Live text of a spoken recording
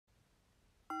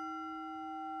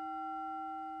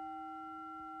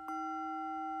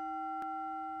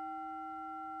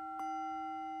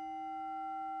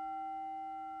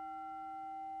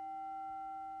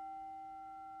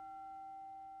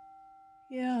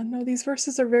Yeah, no, these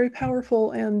verses are very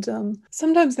powerful, and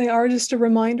sometimes they are just a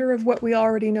reminder of what we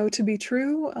already know to be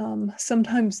true.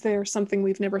 Sometimes they're something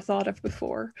we've never thought of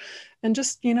before. And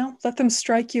just, let them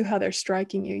strike you how they're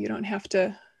striking you. You don't have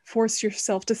to force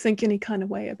yourself to think any kind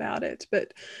of way about it,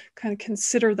 but kind of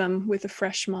consider them with a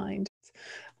fresh mind.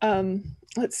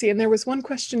 Let's see, and there was one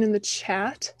question in the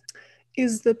chat.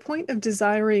 Is the point of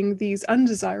desiring these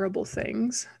undesirable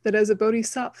things that as a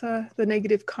bodhisattva, the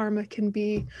negative karma can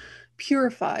be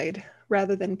purified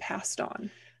rather than passed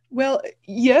on? Well,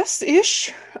 yes,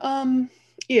 ish.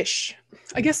 Ish.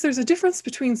 I guess there's a difference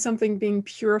between something being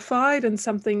purified and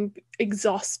something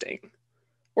exhausting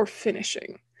or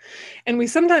finishing. And we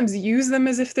sometimes use them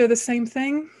as if they're the same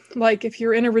thing. Like if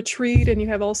you're in a retreat and you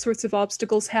have all sorts of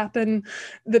obstacles happen,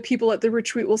 the people at the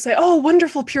retreat will say, oh,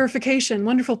 wonderful purification,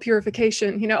 wonderful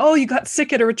purification. Oh, you got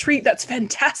sick at a retreat. That's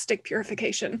fantastic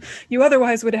purification. You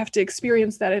otherwise would have to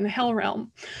experience that in a hell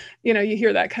realm. You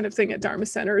hear that kind of thing at Dharma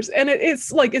centers. And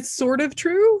it's like, it's sort of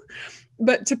true,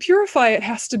 but to purify it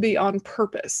has to be on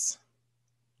purpose.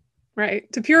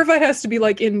 Right? To purify it has to be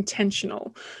like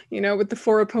intentional, with the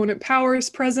four opponent powers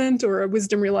present or a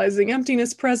wisdom realizing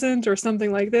emptiness present or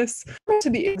something like this. To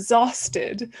be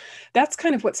exhausted, that's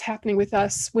kind of what's happening with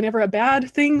us whenever a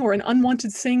bad thing or an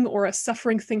unwanted thing or a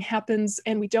suffering thing happens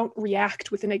and we don't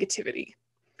react with a negativity.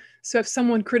 So if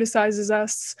someone criticizes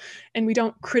us and we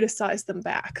don't criticize them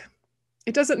back,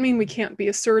 it doesn't mean we can't be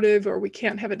assertive or we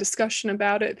can't have a discussion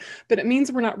about it, but it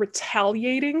means we're not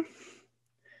retaliating.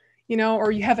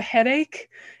 Or you have a headache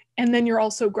and then you're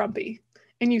also grumpy.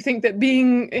 And you think that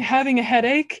having a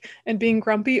headache and being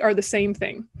grumpy are the same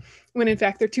thing, when in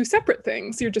fact they're two separate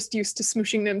things. You're just used to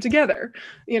smooshing them together.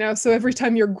 So every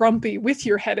time you're grumpy with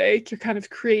your headache, you're kind of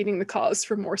creating the cause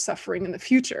for more suffering in the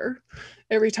future.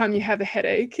 Every time you have a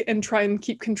headache and try and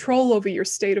keep control over your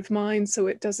state of mind so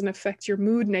it doesn't affect your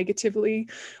mood negatively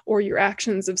or your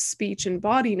actions of speech and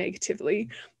body negatively,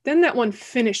 then that one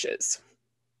finishes.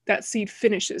 That seed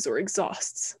finishes or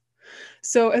exhausts.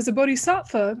 So as a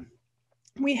bodhisattva,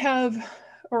 we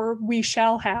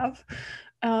shall have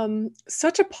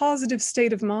such a positive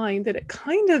state of mind that it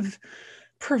kind of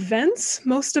prevents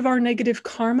most of our negative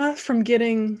karma from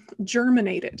getting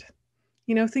germinated.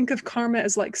 Think of karma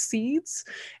as like seeds.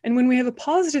 And when we have a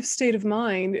positive state of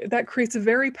mind, that creates a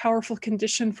very powerful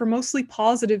condition for mostly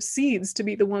positive seeds to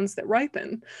be the ones that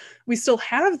ripen. We still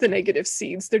have the negative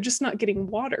seeds, they're just not getting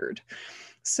watered.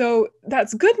 So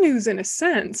that's good news in a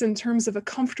sense, in terms of a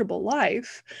comfortable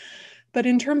life. But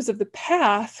in terms of the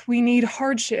path, we need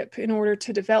hardship in order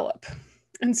to develop.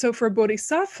 And so for a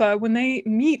bodhisattva, when they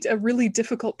meet a really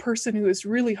difficult person who is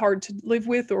really hard to live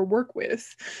with or work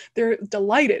with, they're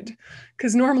delighted,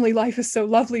 because normally life is so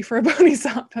lovely for a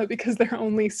bodhisattva because they're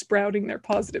only sprouting their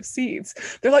positive seeds.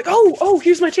 They're like, oh,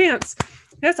 here's my chance.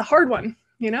 That's a hard one.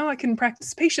 I can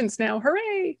practice patience now.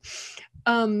 Hooray.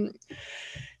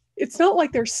 It's not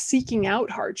like they're seeking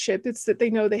out hardship. It's that they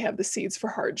know they have the seeds for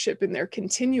hardship in their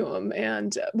continuum.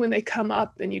 And when they come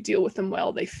up and you deal with them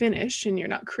well, they finish and you're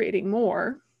not creating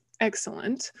more.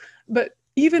 Excellent. But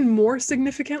even more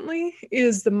significantly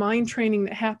is the mind training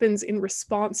that happens in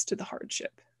response to the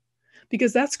hardship,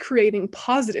 because that's creating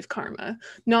positive karma,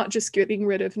 not just getting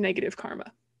rid of negative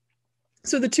karma.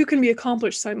 So the two can be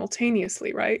accomplished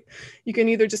simultaneously, right? You can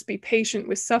either just be patient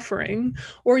with suffering,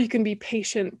 or you can be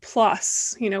patient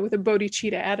plus, with a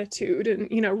bodhicitta attitude and,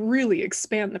 really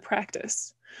expand the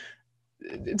practice.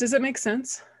 Does that make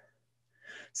sense?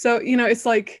 So, it's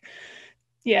like,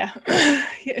 yeah.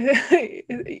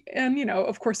 And,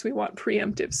 of course we want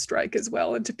preemptive strike as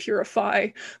well, and to purify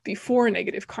before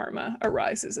negative karma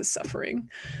arises as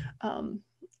suffering.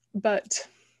 But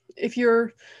if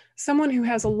you're someone who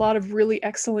has a lot of really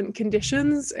excellent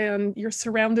conditions and you're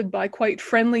surrounded by quite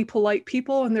friendly, polite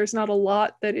people, and there's not a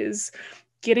lot that is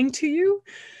getting to you,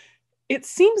 it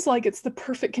seems like it's the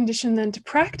perfect condition then to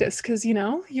practice, because,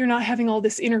 you're not having all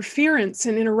this interference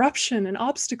and interruption and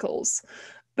obstacles.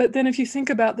 But then if you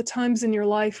think about the times in your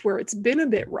life where it's been a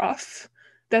bit rough,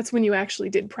 that's when you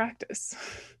actually did practice,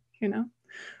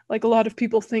 Like a lot of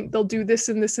people think they'll do this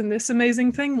and this and this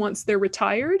amazing thing once they're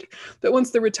retired, but once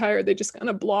they're retired, they just kind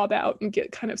of blob out and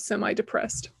get kind of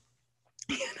semi-depressed.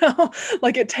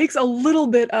 Like it takes a little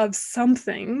bit of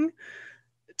something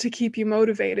to keep you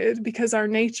motivated, because our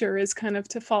nature is kind of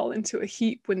to fall into a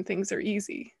heap when things are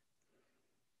easy.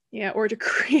 Yeah, or to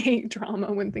create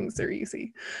drama when things are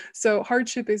easy. So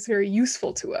hardship is very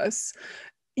useful to us.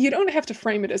 You don't have to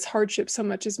frame it as hardship so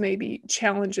much as maybe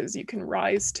challenges you can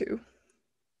rise to.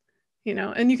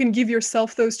 And you can give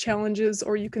yourself those challenges,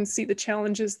 or you can see the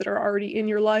challenges that are already in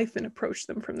your life and approach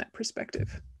them from that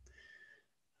perspective.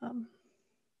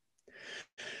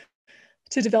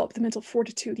 To develop the mental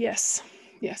fortitude. Yes.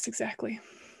 Yes, exactly.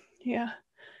 Yeah.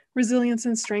 Resilience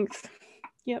and strength.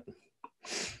 Yep.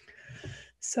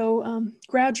 So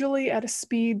gradually at a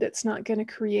speed that's not going to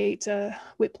create a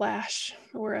whiplash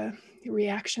or a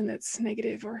reaction that's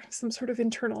negative or some sort of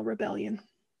internal rebellion.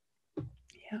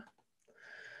 Yeah.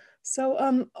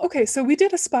 So, okay, so we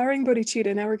did aspiring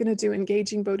bodhicitta. Now we're going to do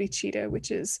engaging bodhicitta,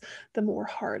 which is the more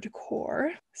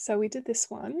hardcore. So we did this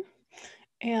one.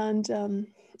 And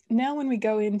now when we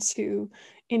go into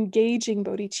engaging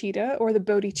bodhicitta, or the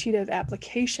bodhicitta of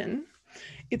application,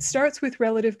 it starts with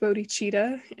relative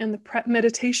bodhicitta and the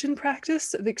meditation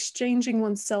practice of exchanging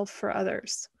oneself for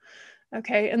others.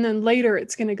 Okay, and then later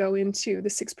it's going to go into the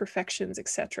 6 perfections,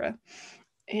 etc.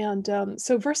 And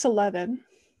so verse 11,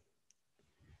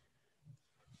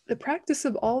 the practice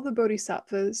of all the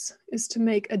bodhisattvas is to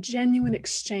make a genuine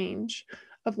exchange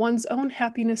of one's own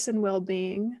happiness and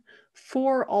well-being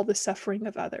for all the suffering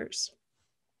of others.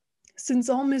 Since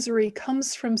all misery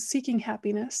comes from seeking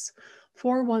happiness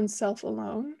for oneself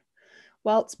alone,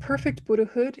 whilst perfect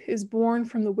Buddhahood is born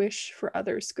from the wish for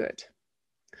others' good.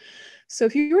 So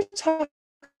if you were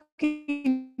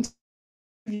talking to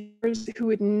viewers who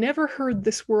had never heard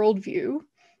this worldview,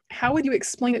 how would you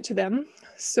explain it to them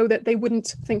so that they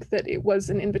wouldn't think that it was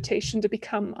an invitation to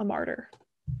become a martyr?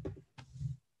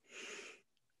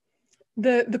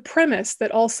 The premise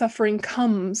that all suffering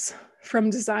comes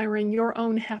from desiring your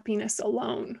own happiness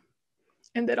alone,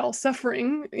 and that all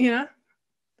suffering,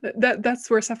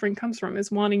 that's where suffering comes from, is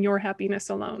wanting your happiness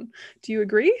alone. Do you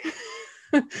agree?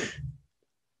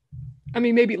 I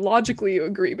mean, maybe logically you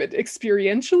agree, but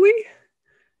experientially?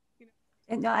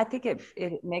 And no, I think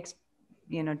it makes,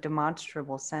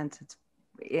 demonstrable sense.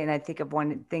 And I think of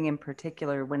one thing in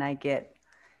particular, when I get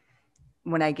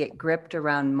gripped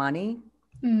around money,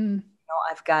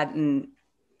 I've gotten,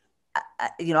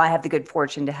 I have the good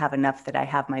fortune to have enough that I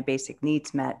have my basic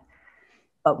needs met.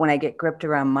 But when I get gripped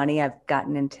around money, I've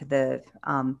gotten into the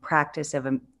practice of,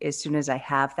 as soon as I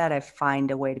have that, I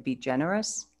find a way to be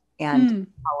generous, and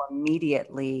how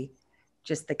immediately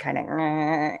just the kind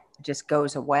of just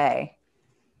goes away.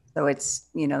 So it's,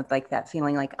 like that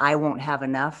feeling like I won't have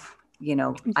enough,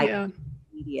 I can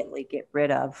immediately get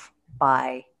rid of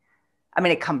by,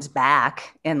 it comes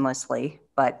back endlessly,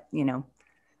 but,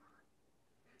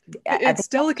 it's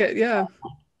delicate. Yeah.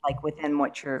 Like within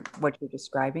what you're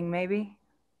describing, maybe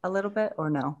a little bit, or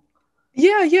no?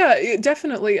 Yeah,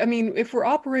 definitely. I mean, if we're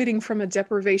operating from a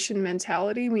deprivation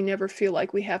mentality, we never feel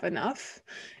like we have enough.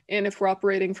 And if we're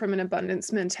operating from an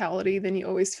abundance mentality, then you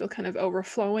always feel kind of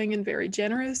overflowing and very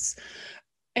generous.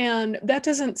 And that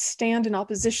doesn't stand in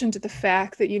opposition to the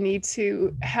fact that you need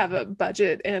to have a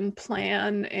budget and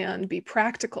plan and be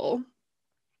practical.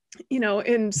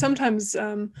 And sometimes,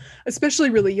 especially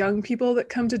really young people that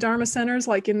come to Dharma centers,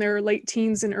 like in their late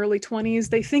teens and early 20s,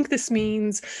 they think this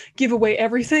means give away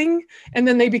everything. And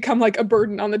then they become like a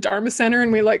burden on the Dharma center.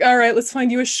 And we're like, all right, let's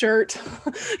find you a shirt,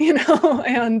 and,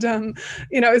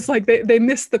 it's like they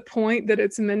miss the point that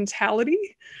it's a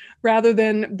mentality rather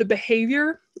than the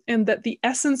behavior, and that the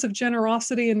essence of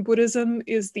generosity in Buddhism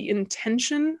is the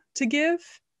intention to give,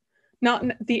 not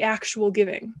the actual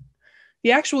giving.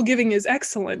 The actual giving is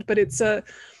excellent, but it's a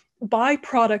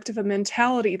byproduct of a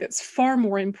mentality that's far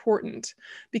more important,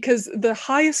 because the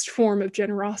highest form of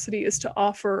generosity is to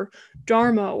offer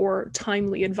dharma, or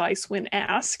timely advice when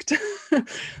asked,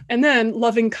 and then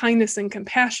loving kindness and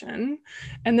compassion,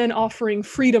 and then offering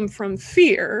freedom from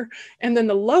fear, and then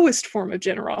the lowest form of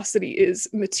generosity is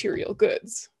material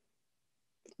goods.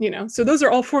 So those are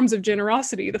all forms of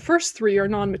generosity. The first 3 are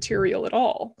non-material at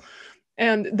all.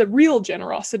 And the real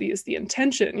generosity is the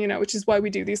intention, which is why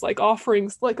we do these like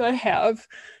offerings like I have.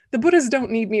 The Buddhas don't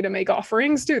need me to make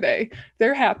offerings, do they?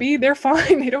 They're happy, they're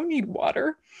fine, they don't need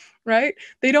water, right?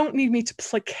 They don't need me to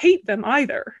placate them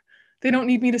either. They don't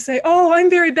need me to say, oh, I'm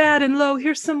very bad and low,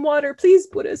 here's some water, please,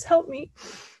 Buddhas, help me.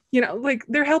 Like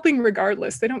they're helping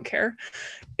regardless, they don't care.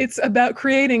 It's about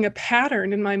creating a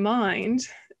pattern in my mind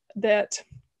that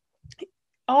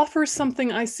offers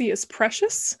something I see as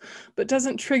precious, but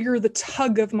doesn't trigger the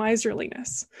tug of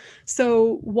miserliness.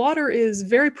 So water is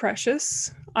very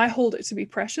precious. I hold it to be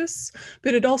precious,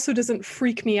 but it also doesn't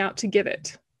freak me out to give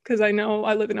it, because I know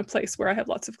I live in a place where I have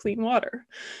lots of clean water.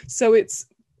 So it's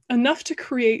enough to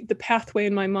create the pathway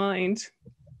in my mind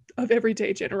of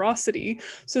everyday generosity,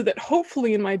 so that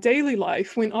hopefully in my daily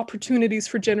life, when opportunities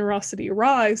for generosity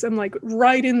arise, I'm like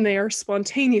right in there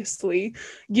spontaneously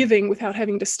giving without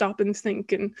having to stop and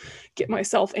think and get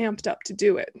myself amped up to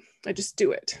do it. I just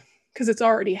do it because it's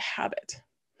already a habit.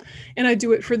 And I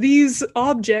do it for these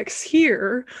objects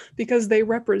here because they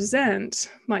represent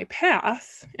my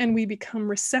path, and we become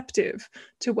receptive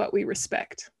to what we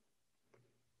respect.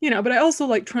 But I also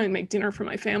like try and make dinner for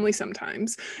my family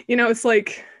sometimes. It's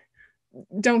like,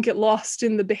 don't get lost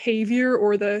in the behavior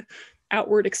or the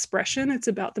outward expression. It's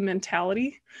about the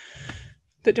mentality.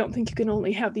 But don't think you can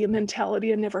only have the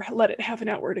mentality and never let it have an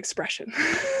outward expression.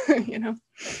 Yeah.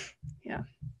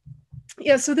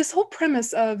 Yeah, so this whole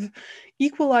premise of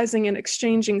equalizing and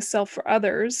exchanging self for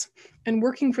others and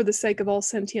working for the sake of all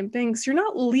sentient beings, you're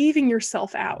not leaving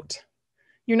yourself out.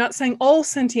 You're not saying all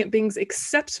sentient beings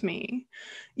accept me.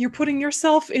 You're putting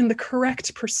yourself in the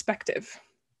correct perspective.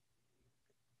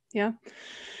 Yeah.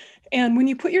 And when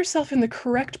you put yourself in the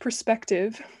correct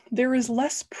perspective, there is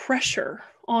less pressure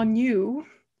on you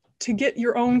to get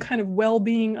your own kind of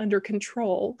well-being under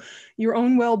control. Your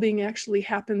own well-being actually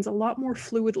happens a lot more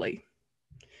fluidly.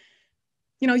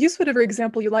 Use whatever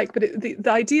example you like, but the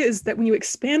idea is that when you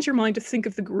expand your mind to think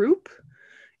of the group,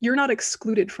 you're not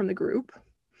excluded from the group,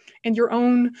 and your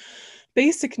own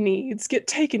basic needs get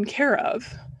taken care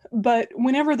of. But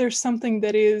whenever there's something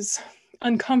that is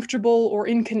uncomfortable or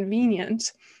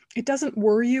inconvenient, it doesn't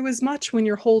worry you as much when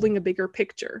you're holding a bigger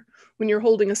picture. When you're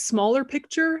holding a smaller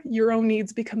picture, your own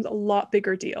needs becomes a lot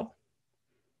bigger deal.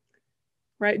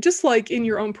 Right? Just like in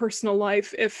your own personal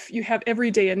life, if you have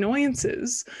everyday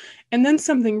annoyances and then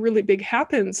something really big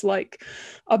happens, like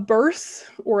a birth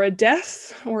or a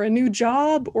death or a new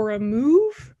job or a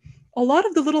move, a lot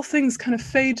of the little things kind of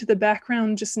fade to the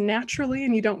background just naturally,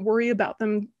 and you don't worry about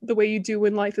them the way you do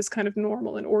when life is kind of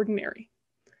normal and ordinary.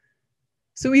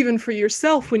 So even for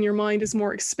yourself, when your mind is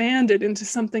more expanded into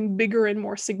something bigger and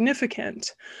more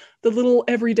significant, the little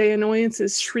everyday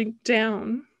annoyances shrink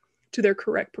down to their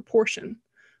correct proportion,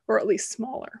 or at least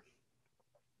smaller.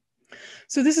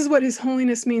 So this is what His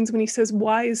Holiness means when he says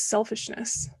wise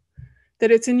selfishness,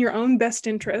 that it's in your own best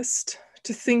interest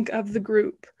to think of the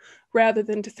group rather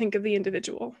than to think of the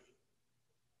individual.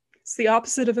 It's the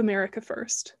opposite of America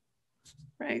first,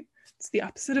 right? It's the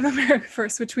opposite of America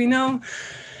first, which we know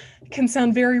can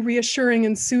sound very reassuring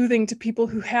and soothing to people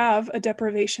who have a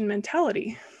deprivation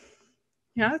mentality.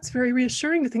 Yeah, it's very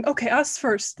reassuring to think, okay, us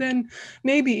first, then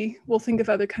maybe we'll think of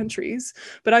other countries,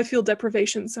 but I feel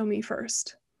deprivation, so me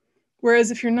first.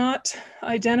 Whereas if you're not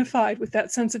identified with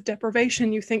that sense of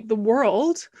deprivation, you think the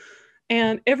world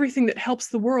and everything that helps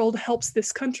the world helps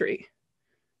this country.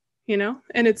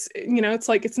 And it's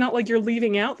like, it's not like you're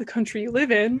leaving out the country you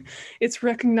live in. It's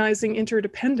recognizing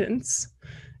interdependence.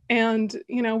 And,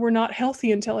 we're not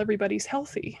healthy until everybody's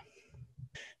healthy.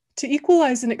 To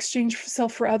equalize and exchange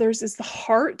self for others is the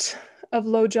heart of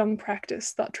Lojong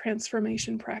practice, thought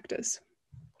transformation practice.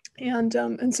 And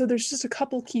so there's just a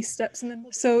couple key steps.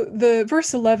 So the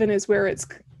verse 11 is where it's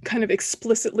kind of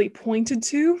explicitly pointed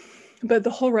to, but the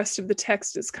whole rest of the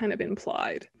text is kind of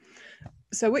implied.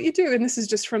 So what you do, and this is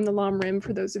just from the Lam Rim,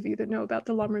 for those of you that know about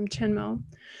the Lam Rim Chenmo,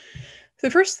 the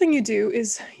first thing you do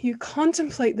is you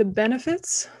contemplate the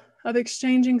benefits of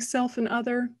exchanging self and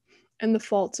other and the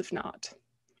faults of not,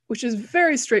 which is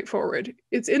very straightforward.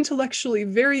 It's intellectually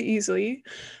very easy,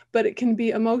 but it can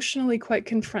be emotionally quite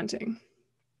confronting,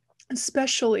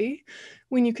 especially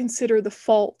when you consider the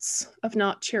faults of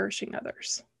not cherishing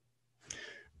others.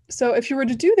 So if you were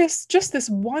to do this, just this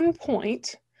one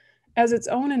point as its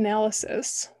own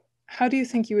analysis, how do you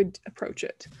think you would approach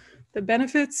it? The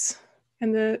benefits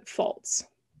and the faults.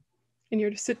 And you're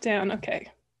to sit down, okay.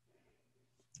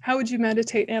 How would you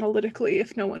meditate analytically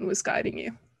if no one was guiding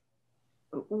you?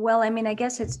 Well, I mean, I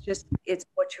guess it's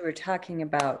what you were talking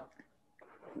about.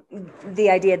 The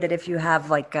idea that if you have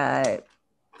like a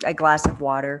glass of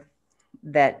water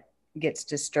that gets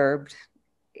disturbed,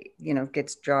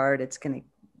 gets jarred, it's going to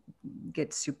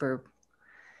get super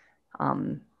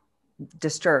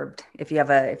disturbed. If you have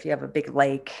a big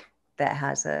lake that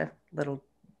has a little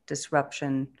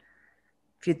disruption,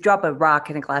 if you drop a rock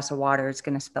in a glass of water, it's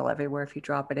going to spill everywhere. If you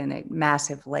drop it in a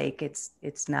massive lake, it's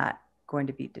not going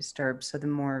to be disturbed. So the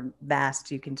more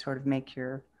vast you can sort of make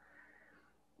your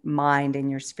mind and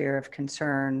your sphere of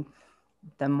concern,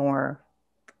 the more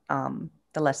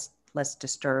the less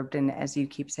disturbed. And as you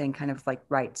keep saying, kind of like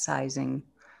right sizing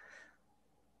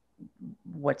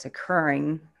what's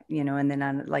occurring, and then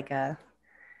on like a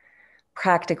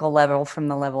practical level, from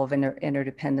the level of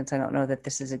interdependence, I don't know that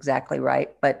this is exactly right,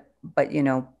 but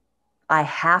I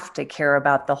have to care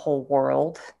about the whole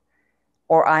world,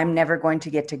 or I'm never going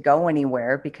to get to go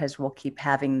anywhere because we'll keep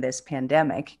having this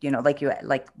pandemic,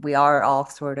 like we are all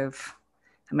sort of,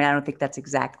 I mean, I don't think that's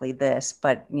exactly this,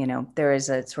 but there is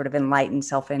a sort of enlightened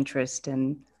self-interest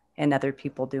in other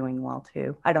people doing well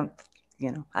too. I don't,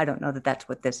 I don't know that that's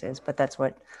what this is, but that's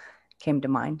what came to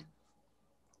mind.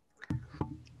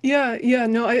 Yeah,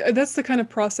 no, that's the kind of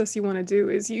process you want to do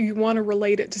is you want to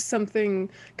relate it to something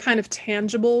kind of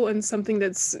tangible and something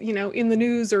that's, in the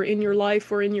news or in your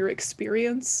life or in your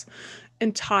experience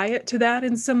and tie it to that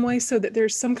in some way so that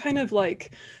there's some kind of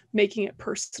like making it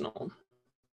personal.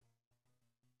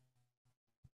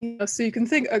 So you can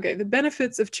think, okay, the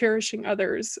benefits of cherishing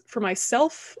others for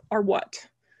myself are what?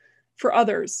 For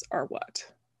others are what?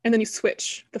 And then you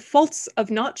switch. The faults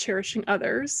of not cherishing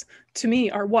others to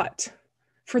me are what?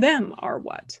 For them are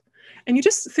what? And you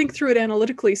just think through it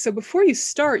analytically. So before you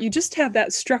start, you just have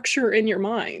that structure in your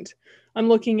mind. I'm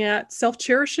looking at self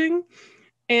cherishing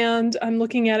and I'm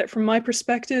looking at it from my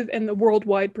perspective and the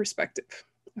worldwide perspective.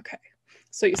 Okay.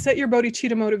 So you set your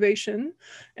bodhicitta motivation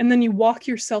and then you walk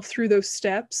yourself through those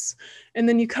steps. And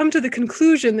then you come to the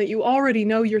conclusion that you already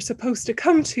know you're supposed to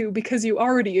come to because you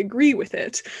already agree with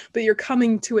it, but you're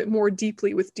coming to it more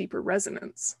deeply with deeper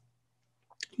resonance.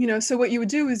 So what you would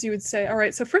do is you would say, all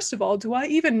right, so first of all, do I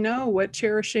even know what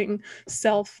cherishing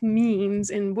self means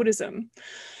in Buddhism?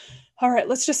 All right,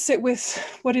 let's just sit with,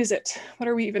 what is it? What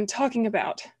are we even talking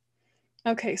about?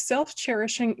 Okay,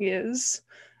 self-cherishing is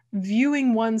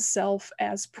viewing oneself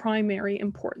as primary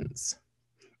importance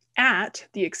at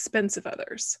the expense of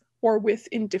others or with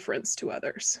indifference to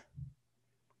others.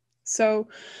 So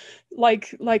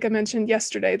like I mentioned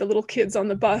yesterday, the little kids on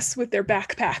the bus with their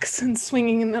backpacks and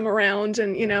swinging them around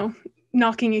and,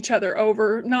 knocking each other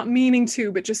over, not meaning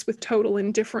to, but just with total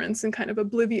indifference and kind of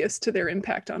oblivious to their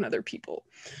impact on other people.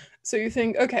 So you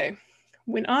think, okay,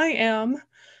 when I am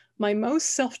my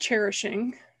most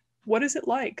self-cherishing, what is it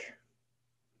like?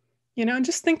 And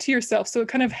just think to yourself. So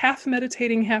kind of half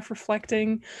meditating, half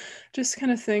reflecting, just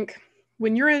kind of think,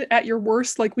 when you're at your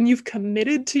worst, like when you've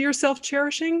committed to your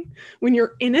self-cherishing, when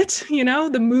you're in it,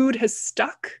 the mood has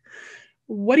stuck,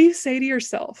 what do you say to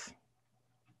yourself?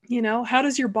 How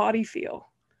does your body feel?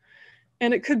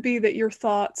 And it could be that your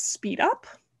thoughts speed up.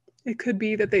 It could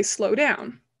be that they slow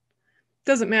down.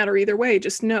 Doesn't matter either way,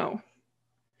 just know.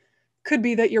 Could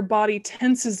be that your body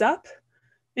tenses up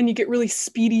and you get really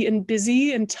speedy and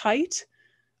busy and tight.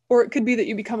 Or it could be that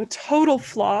you become a total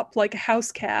flop like a house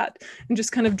cat and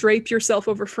just kind of drape yourself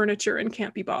over furniture and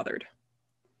can't be bothered.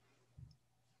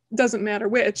 Doesn't matter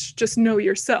which, just know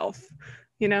yourself,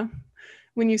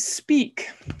 When you speak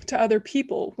to other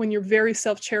people, when you're very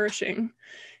self-cherishing,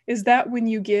 is that when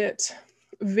you get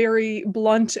very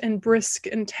blunt and brisk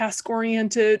and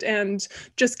task-oriented and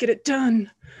just get it done?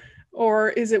 Or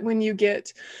is it when you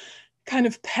get kind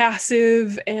of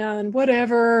passive and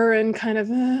whatever and kind of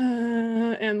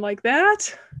and like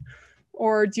that?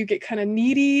 Or do you get kind of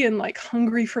needy and like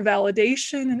hungry for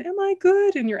validation and am I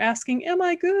good? And you're asking, am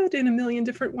I good in a million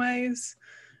different ways?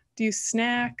 Do you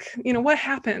snack? What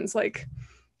happens? Like,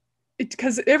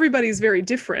 because everybody's very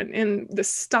different in the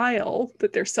style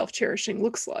that their self-cherishing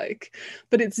looks like,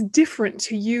 but it's different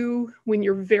to you when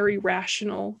you're very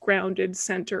rational, grounded,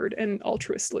 centered, and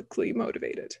altruistically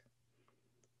motivated.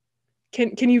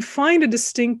 Can you find a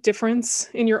distinct difference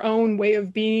in your own way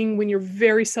of being when you're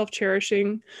very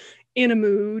self-cherishing, in a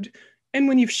mood, and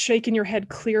when you've shaken your head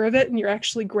clear of it and you're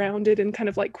actually grounded and kind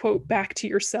of like, quote, back to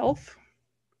yourself?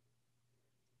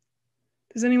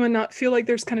 Does anyone not feel like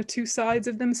there's kind of two sides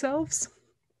of themselves?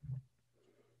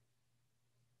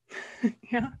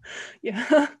 Yeah.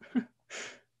 Yeah.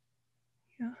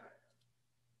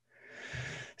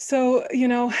 So,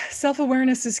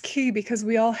 self-awareness is key because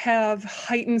we all have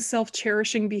heightened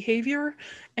self-cherishing behavior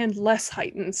and less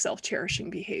heightened self-cherishing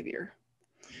behavior.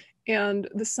 And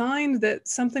the sign that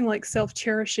something like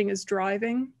self-cherishing is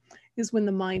driving is when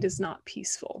the mind is not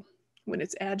peaceful, when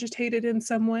it's agitated in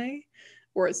some way,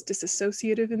 or it's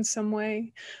disassociative in some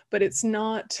way, but it's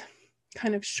not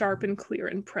kind of sharp and clear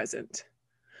and present.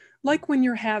 Like when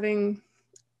you're having,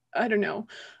 I don't know,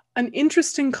 an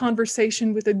interesting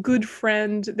conversation with a good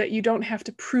friend that you don't have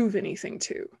to prove anything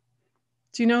to.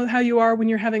 Do you know how you are when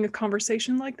you're having a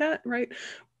conversation like that, right?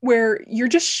 Where you're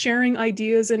just sharing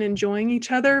ideas and enjoying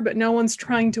each other, but no one's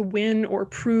trying to win or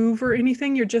prove or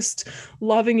anything. You're just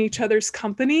loving each other's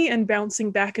company and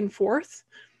bouncing back and forth.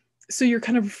 So you're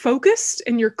kind of focused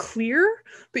and you're clear,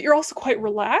 but you're also quite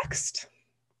relaxed.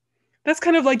 That's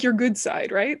kind of like your good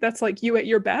side, right? That's like you at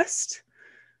your best.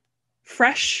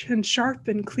 Fresh and sharp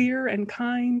and clear and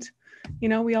kind.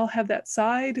 We all have that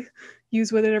side.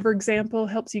 Use whatever example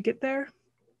helps you get there.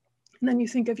 And then you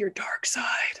think of your dark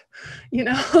side,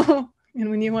 and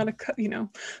when you want to,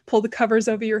 pull the covers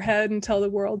over your head and tell the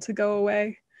world to go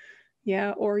away.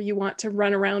 Yeah. Or you want to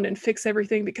run around and fix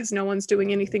everything because no one's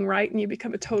doing anything right and you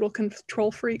become a total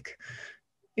control freak.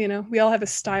 You know, we all have a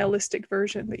stylistic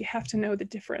version, but you have to know the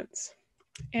difference.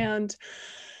 And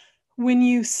when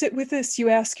you sit with this, you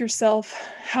ask yourself,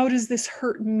 how does this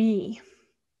hurt me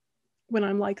when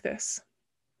I'm like this?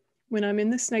 When I'm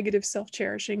in this negative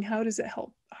self-cherishing, how does it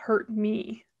hurt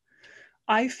me?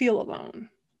 I feel alone.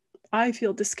 I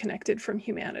feel disconnected from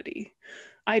humanity.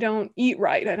 I don't eat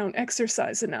right. I don't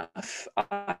exercise enough.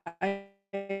 Or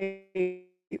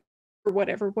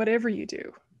whatever you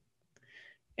do.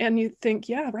 And you think,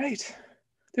 yeah, right.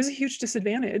 There's a huge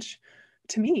disadvantage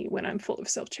to me when I'm full of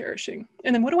self-cherishing.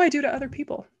 And then what do I do to other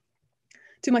people?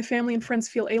 Do my family and friends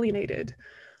feel alienated,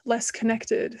 less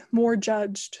connected, more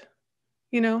judged?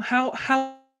 You know,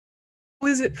 how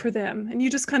is it for them? And you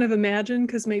just kind of imagine,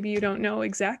 because maybe you don't know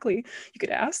exactly, you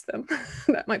could ask them.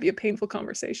 That might be a painful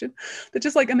conversation. But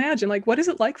just like imagine, like, what is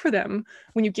it like for them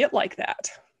when you get like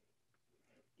that?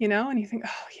 You know, and you think,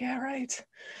 oh, yeah, right.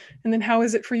 And then how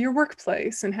is it for your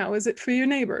workplace? And how is it for your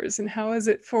neighbors? And how is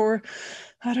it for,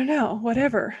 I don't know,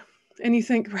 whatever. And you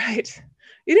think, right,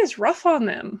 it is rough on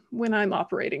them when I'm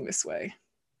operating this way.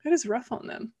 It is rough on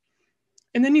them.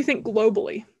 And then you think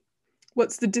globally,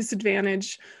 what's the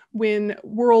disadvantage when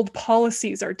world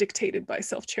policies are dictated by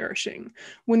self-cherishing,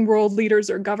 when world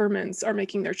leaders or governments are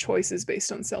making their choices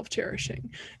based on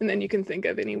self-cherishing? And then you can think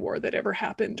of any war that ever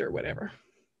happened or whatever,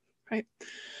 right?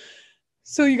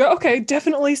 So you go, okay,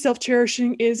 definitely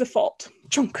self-cherishing is a fault.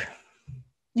 Chunk.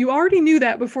 You already knew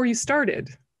that before you started.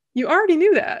 You already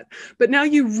knew that, but now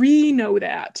you re-know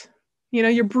that. You know,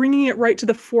 you're bringing it right to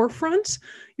the forefront.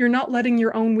 You're not letting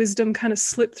your own wisdom kind of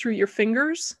slip through your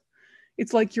fingers.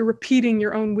 It's like you're repeating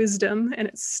your own wisdom and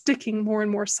it's sticking more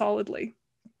and more solidly.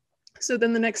 So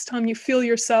then the next time you feel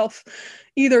yourself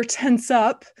either tense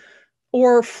up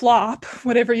or flop,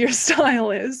 whatever your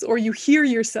style is, or you hear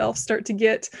yourself start to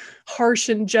get harsh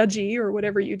and judgy or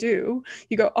whatever you do,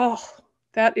 you go, oh,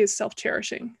 that is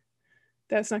self-cherishing.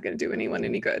 That's not going to do anyone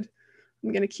any good.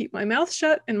 I'm going to keep my mouth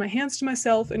shut and my hands to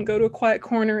myself and go to a quiet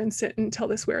corner and sit until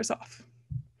this wears off.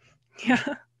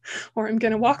 Yeah. Or I'm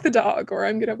going to walk the dog, or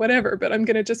I'm going to whatever, but I'm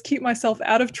going to just keep myself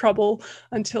out of trouble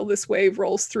until this wave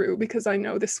rolls through, because I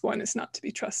know this one is not to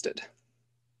be trusted.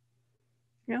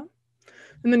 Yeah.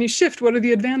 And then you shift. What are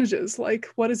the advantages? Like,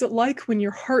 what is it like when your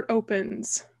heart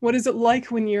opens? What is it like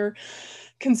when you're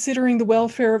considering the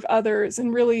welfare of others?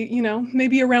 And really, you know,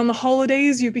 maybe around the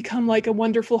holidays, you become like a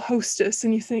wonderful hostess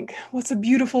and you think, what's a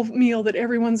beautiful meal that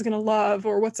everyone's going to love?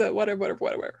 Or what's a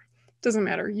whatever. Doesn't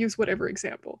matter. Use whatever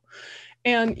example.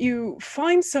 And you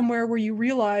find somewhere where you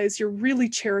realize you're really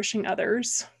cherishing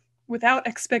others without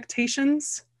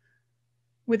expectations,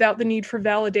 without the need for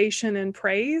validation and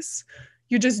praise.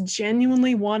 You're just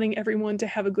genuinely wanting everyone to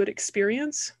have a good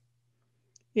experience.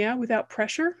 Yeah, without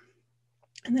pressure.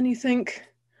 And then you think,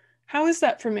 how is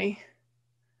that for me?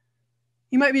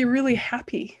 You might be really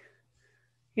happy.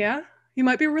 Yeah, you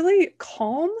might be really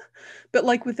calm, but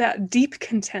like with that deep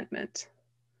contentment.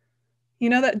 You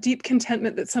know, that deep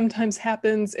contentment that sometimes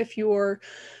happens if you're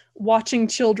watching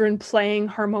children playing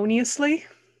harmoniously,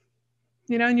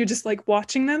 you know, and you're just like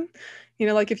watching them. You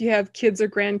know, like if you have kids or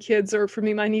grandkids, or for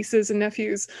me, my nieces and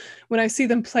nephews, when I see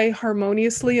them play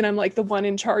harmoniously and I'm like the one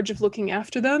in charge of looking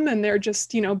after them, and they're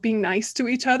just, you know, being nice to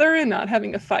each other and not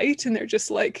having a fight, and they're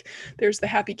just like, there's the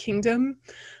happy kingdom.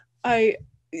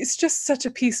 It's just such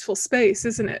a peaceful space,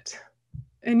 isn't it?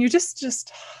 And you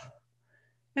just,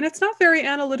 and it's not very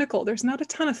analytical. There's not a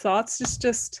ton of thoughts,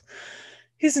 just,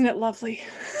 isn't it lovely?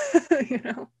 You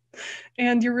know,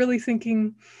 and you're really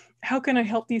thinking, how can I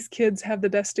help these kids have the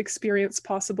best experience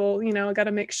possible? You know, I got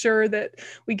to make sure that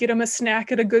we get them a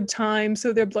snack at a good time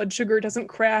so their blood sugar doesn't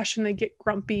crash and they get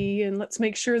grumpy. And let's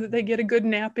make sure that they get a good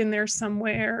nap in there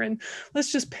somewhere. And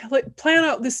let's just plan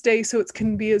out this day so it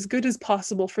can be as good as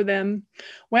possible for them,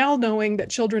 while knowing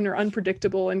that children are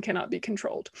unpredictable and cannot be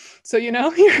controlled. So, you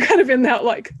know, you're kind of in that,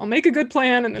 like, I'll make a good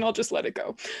plan and then I'll just let it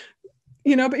go.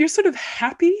 You know, but you're sort of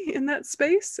happy in that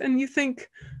space, and you think,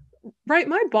 right,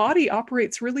 my body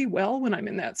operates really well when I'm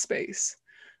in that space.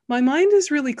 My mind is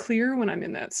really clear when I'm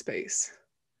in that space.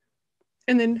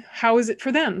 And then how is it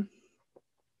for them?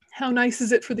 How nice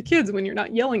is it for the kids when you're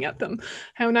not yelling at them?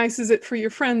 How nice is it for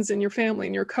your friends and your family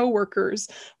and your coworkers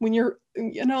when you're,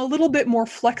 you know, a little bit more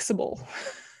flexible,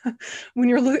 when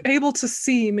you're able to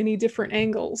see many different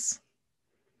angles?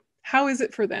 How is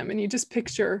it for them? And you just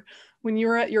picture, when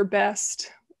you're at your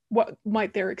best, what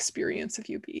might their experience of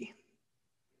you be?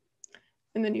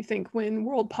 And then you think, when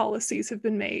world policies have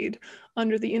been made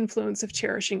under the influence of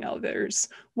cherishing others,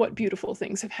 what beautiful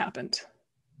things have happened.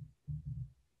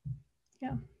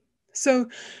 Yeah. So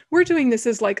we're doing this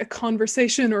as like a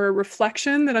conversation or a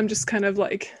reflection that I'm just kind of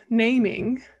like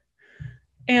naming.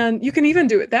 And you can even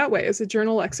do it that way as a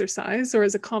journal exercise or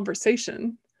as a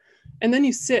conversation. And then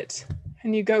you sit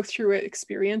and you go through it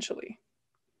experientially.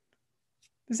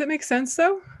 Does that make sense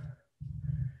though?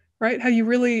 Right? How you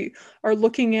really are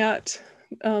looking at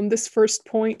this first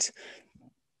point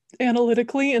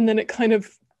analytically, and then it kind of,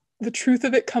 the truth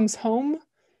of it comes home.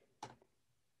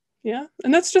 Yeah.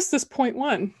 And that's just this point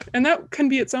one. And that can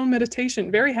be its own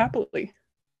meditation very happily.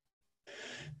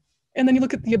 And then you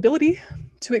look at the ability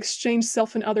to exchange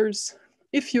self and others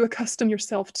if you accustom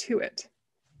yourself to it.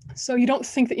 So you don't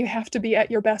think that you have to be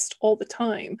at your best all the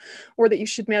time, or that you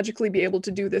should magically be able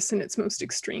to do this in its most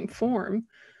extreme form.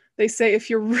 They say if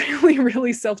you're really,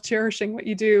 really self-cherishing, what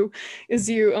you do is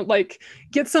you like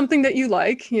get something that you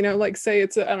like, you know, like say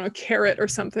it's a, I don't know, carrot or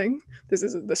something. This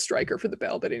is the striker for the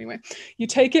bell, but anyway, you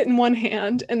take it in one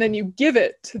hand and then you give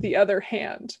it to the other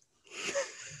hand.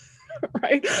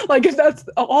 Right? Like if that's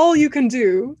all you can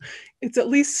do, it's at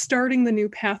least starting the new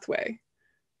pathway.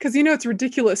 Because you know it's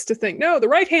ridiculous to think, no, the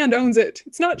right hand owns it.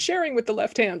 It's not sharing with the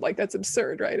left hand. Like that's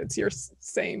absurd, right? It's your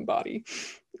same body.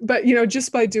 But you know,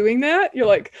 just by doing that, you're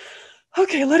like,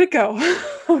 okay, let it go.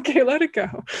 Okay, let it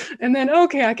go. And then,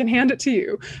 okay, I can hand it to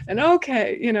you. And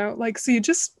okay, you know, like, so you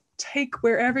just take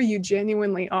wherever you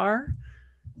genuinely are,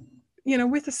 you know,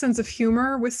 with a sense of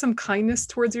humor, with some kindness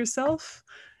towards yourself.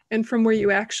 And from where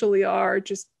you actually are,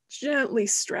 just gently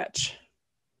stretch,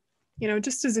 you know,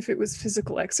 just as if it was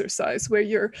physical exercise where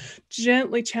you're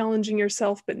gently challenging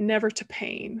yourself, but never to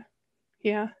pain.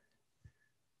 Yeah.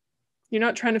 You're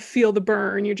not trying to feel the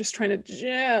burn. You're just trying to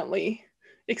gently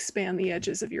expand the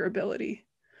edges of your ability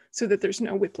so that there's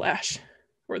no whiplash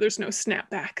or there's no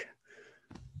snapback,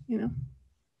 you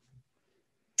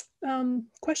know.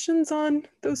 Questions on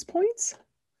those points?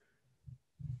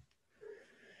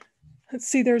 Let's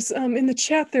see, there's in the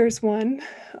chat, there's one.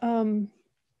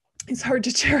 It's hard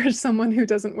to cherish someone who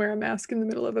doesn't wear a mask in the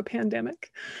middle of a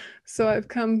pandemic. So I've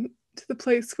come to the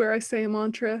place where I say a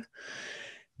mantra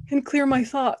and clear my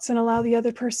thoughts and allow the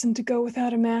other person to go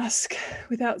without a mask,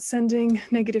 without sending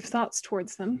negative thoughts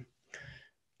towards them.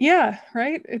 Yeah,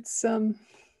 right? It's,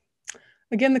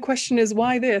 again, the question is,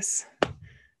 why this?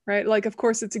 Right? Like, of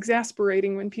course, it's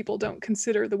exasperating when people don't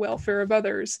consider the welfare of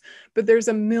others, but there's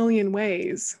a million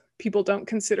ways people don't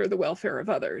consider the welfare of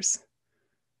others.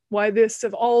 Why this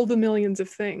of all the millions of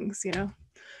things, you know?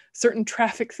 Certain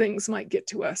traffic things might get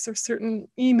to us, or certain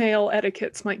email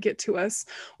etiquettes might get to us,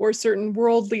 or certain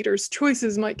world leaders'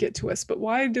 choices might get to us. But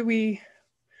why do we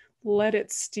let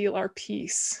it steal our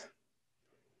peace?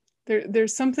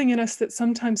 There's something in us that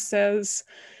sometimes says,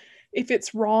 if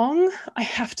it's wrong, I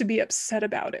have to be upset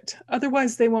about it.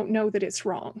 Otherwise, they won't know that it's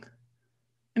wrong.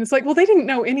 And it's like, well, they didn't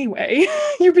know anyway.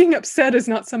 You being upset is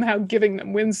not somehow giving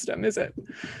them wisdom, is it?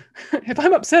 If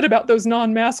I'm upset about those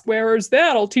non-mask wearers,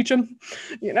 that'll teach them,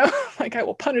 you know, like I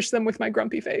will punish them with my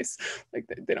grumpy face. Like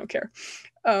they don't care.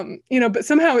 You know, but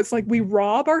somehow it's like we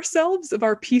rob ourselves of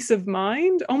our peace of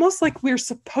mind, almost like we're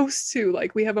supposed to,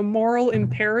 like we have a moral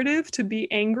imperative to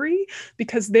be angry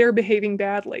because they're behaving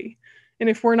badly. And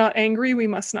if we're not angry, we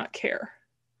must not care.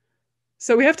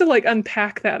 So we have to like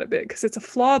unpack that a bit because it's a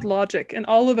flawed logic and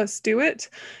all of us do it.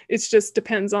 It just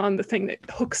depends on the thing that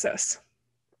hooks us.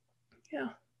 Yeah.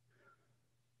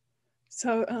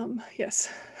 So yes,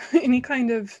 any kind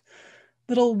of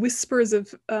little whispers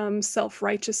of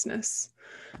self-righteousness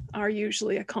are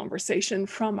usually a conversation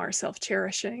from our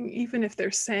self-cherishing, even if they're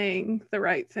saying the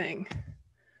right thing.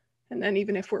 And then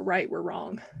even if we're right, we're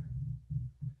wrong.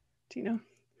 Do you know?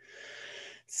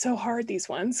 So hard, these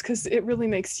ones, because it really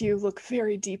makes you look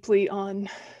very deeply on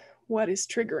what is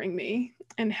triggering me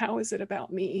and how is it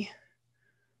about me.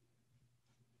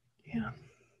 Yeah.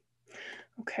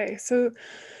 Okay, so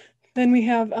then we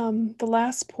have the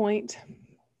last point,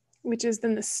 which is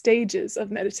then the stages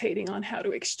of meditating on how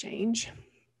to exchange.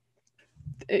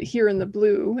 Here in the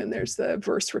blue, and there's the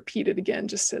verse repeated again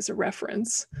just as a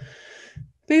reference.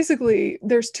 Basically,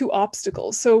 there's two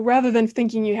obstacles. So rather than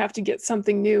thinking you have to get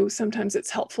something new, sometimes it's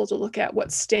helpful to look at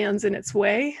what stands in its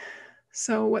way.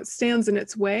 So what stands in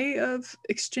its way of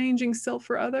exchanging self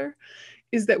for other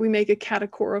is that we make a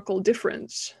categorical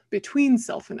difference between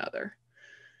self and other.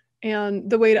 And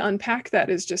the way to unpack that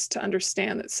is just to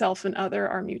understand that self and other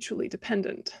are mutually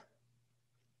dependent.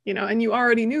 You know, and you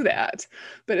already knew that,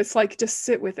 but it's like, just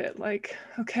sit with it. Like,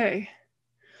 okay,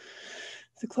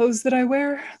 the clothes that I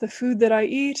wear, the food that I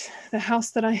eat, the house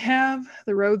that I have,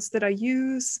 the roads that I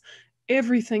use,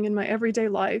 everything in my everyday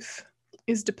life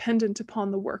is dependent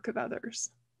upon the work of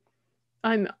others.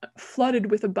 I'm flooded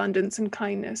with abundance and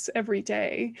kindness every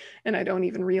day, and I don't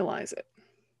even realize it.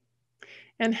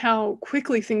 and how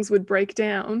quickly things would break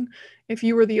down if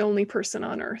you were the only person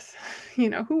on earth.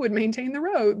 Who would maintain the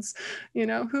roads?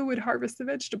 Who would harvest the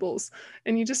vegetables?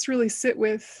 And you just really sit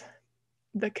with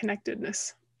the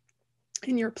connectedness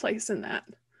in your place in that.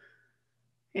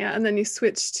 Yeah, and then you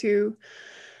switch to,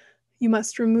 you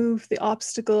must remove the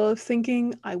obstacle of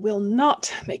thinking, I will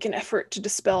not make an effort to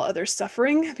dispel others'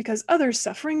 suffering because others'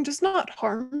 suffering does not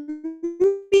harm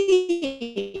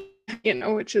me,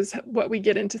 which is what we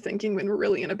get into thinking when we're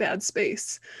really in a bad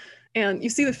space. And you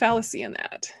see the fallacy in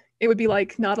that. It would be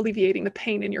like not alleviating the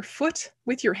pain in your foot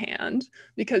with your hand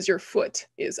because your foot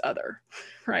is other,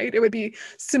 right? It would be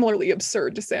similarly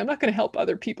absurd to say, I'm not going to help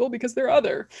other people because they're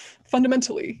other.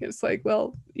 Fundamentally, it's like,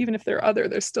 well, even if they're other,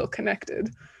 they're still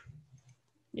connected.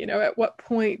 At what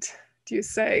point do you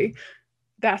say,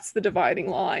 that's the dividing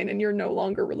line and you're no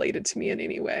longer related to me in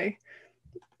any way?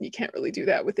 You can't really do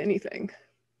that with anything.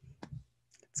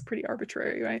 It's pretty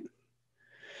arbitrary, right?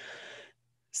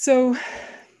 So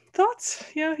thoughts?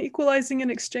 Yeah, equalizing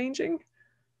and exchanging.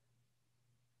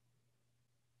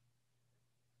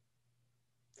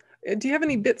 Do you have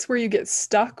any bits where you get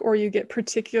stuck or you get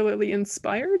particularly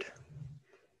inspired?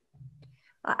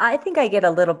 I think I get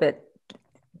a little bit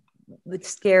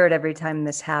scared every time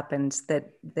this happens,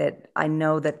 that I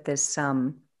know that this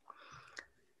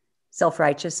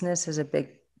self-righteousness is a big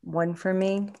one for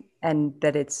me, and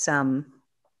that it's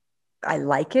I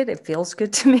like it. It feels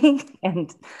good to me.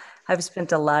 And I've spent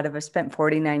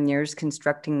 49 years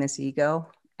constructing this ego.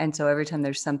 And so every time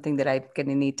there's something that I'm going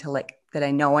to need to that I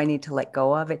know I need to let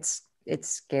go of, it's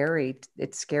scary.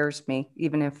 It scares me,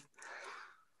 even if,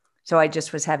 so I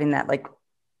just was having that like,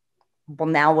 well,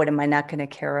 now what am I not going to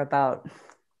care about?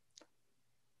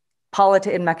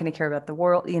 Politics, I'm not going to care about the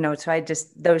world, so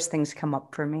those things come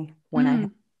up for me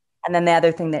when and then the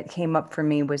other thing that came up for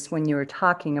me was when you were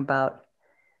talking about,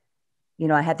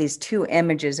 I had these two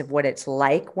images of what it's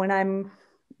like when I'm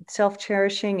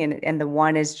self-cherishing. And the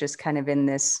one is just kind of in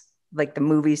this, like the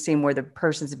movie scene where the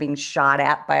person's being shot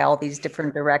at by all these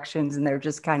different directions. And they're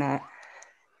just kind of,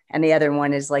 and the other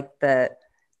one is like the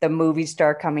movie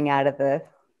star coming out of the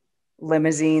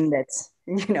limousine that's,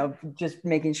 just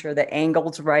making sure the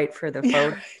angle's right for the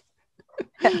photo.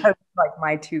 And that's like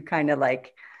my two kind of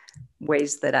like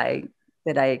ways that I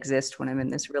exist when I'm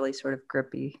in this really sort of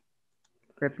grippy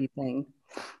thing.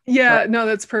 Yeah, so, no,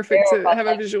 that's perfect to have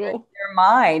a visual. They're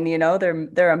mine,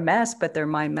 they're a mess, but they're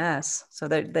my mess. So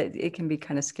that it can be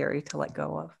kind of scary to let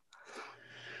go of.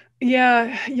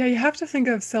 Yeah, you have to think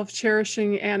of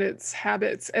self-cherishing and its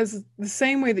habits as the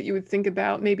same way that you would think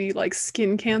about maybe like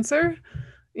skin cancer.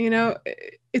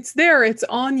 It's there, it's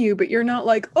on you, but you're not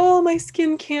like, oh, my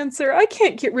skin cancer, I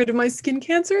can't get rid of my skin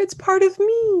cancer, it's part of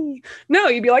me. No,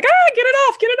 you'd be like, get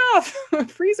it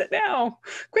off, freeze it now,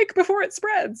 quick, before it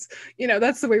spreads.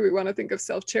 That's the way we want to think of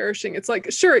self-cherishing. It's like,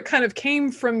 sure, it kind of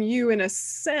came from you in a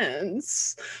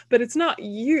sense, but it's not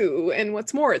you. And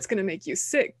what's more, it's going to make you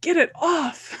sick. Get it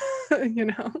off,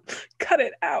 cut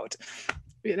it out.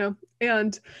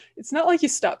 And it's not like you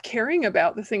stop caring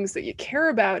about the things that you care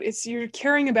about, it's you're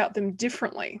caring about them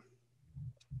differently.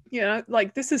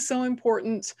 Like, this is so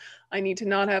important, I need to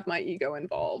not have my ego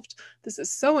involved. This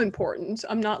is so important,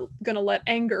 I'm not going to let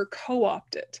anger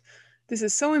co-opt it. This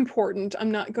is so important, I'm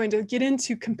not going to get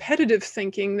into competitive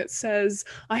thinking that says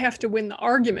I have to win the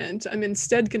argument. I'm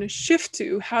instead going to shift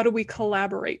to, how do we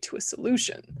collaborate to a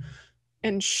solution,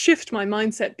 and shift my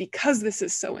mindset because this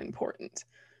is so important.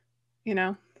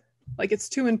 Like, it's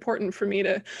too important for me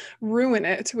to ruin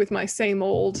it with my same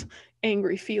old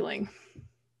angry feeling.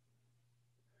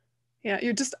 Yeah,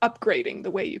 you're just upgrading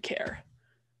the way you care.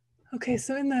 Okay,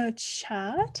 so in the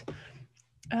chat,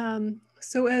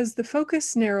 so as the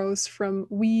focus narrows from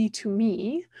we to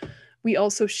me, we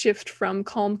also shift from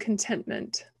calm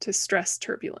contentment to stress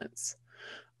turbulence.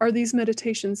 Are these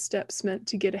meditation steps meant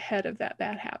to get ahead of that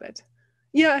bad habit?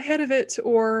 Yeah, ahead of it,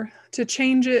 or to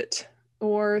change it,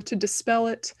 or to dispel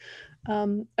it.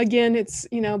 Again, it's,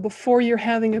 before you're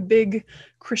having a big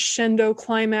crescendo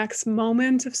climax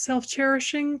moment of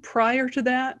self-cherishing. Prior to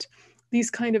that, these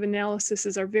kind of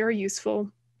analyses are very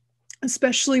useful,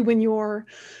 especially when you're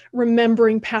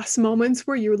remembering past moments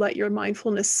where you let your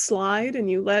mindfulness slide and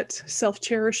you let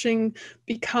self-cherishing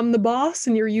become the boss,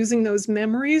 and you're using those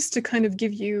memories to kind of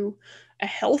give you a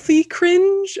healthy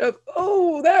cringe of,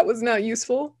 oh, that was not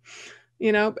useful.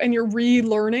 And you're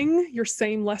relearning your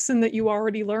same lesson that you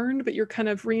already learned, but you're kind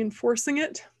of reinforcing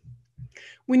it.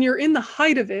 When you're in the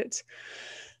height of it,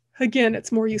 again,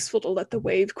 it's more useful to let the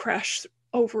wave crash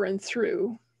over and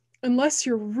through, unless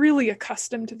you're really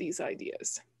accustomed to these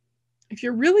ideas. If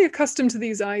you're really accustomed to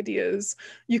these ideas,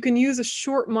 you can use a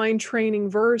short mind training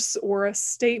verse or a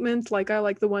statement, like I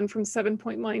like the one from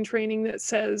 7-Point Mind Training that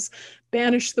says,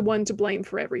 banish the one to blame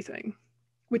for everything,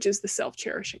 which is the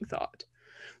self-cherishing thought.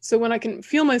 So when I can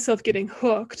feel myself getting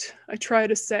hooked, I try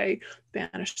to say,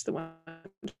 banish the one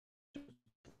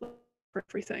for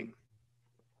everything.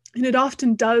 And it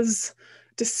often does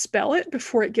dispel it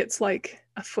before it gets like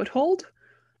a foothold.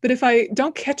 But if I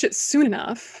don't catch it soon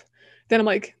enough, then I'm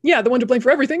like, yeah, the one to blame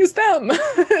for everything is them.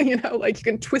 Like you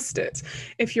can twist it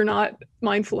if you're not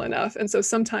mindful enough. And so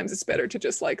sometimes it's better to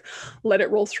just like let it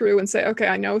roll through and say, okay,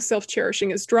 I know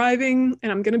self-cherishing is driving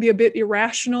and I'm going to be a bit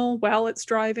irrational while it's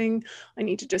driving. I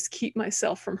need to just keep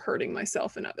myself from hurting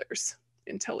myself and others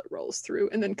until it rolls through,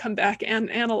 and then come back and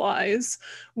analyze,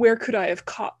 where could I have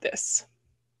caught this?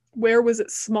 Where was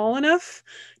it small enough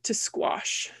to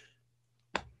squash?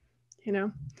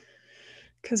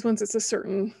 Because once it's a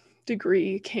certain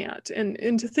degree, you can't.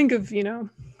 And to think of,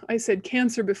 I said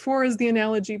cancer before as the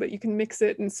analogy, but you can mix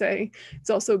it and say it's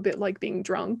also a bit like being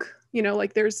drunk.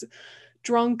 Like there's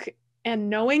drunk and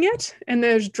knowing it, and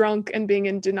there's drunk and being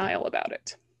in denial about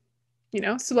it.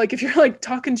 So like if you're like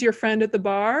talking to your friend at the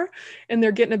bar and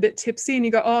they're getting a bit tipsy and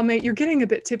you go, oh mate, you're getting a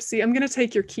bit tipsy, I'm going to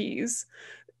take your keys.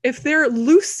 If they're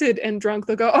lucid and drunk,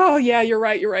 they'll go, oh yeah, you're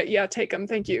right. Yeah, take them.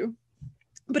 Thank you.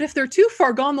 But if they're too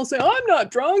far gone, they'll say, oh, I'm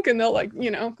not drunk. And they'll like,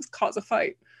 cause a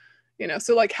fight,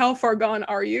 So like, how far gone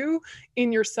are you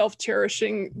in your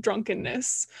self-cherishing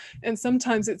drunkenness? And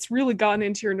sometimes it's really gotten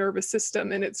into your nervous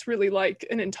system and it's really like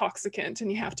an intoxicant and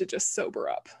you have to just sober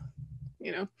up,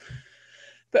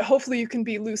 But hopefully you can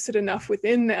be lucid enough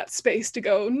within that space to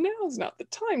go, now's not the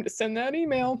time to send that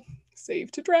email.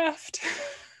 Save to draft,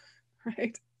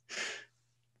 right?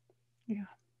 Yeah.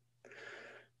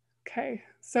 Okay,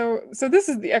 so this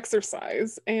is the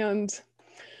exercise, and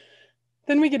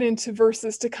then we get into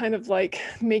verses to kind of like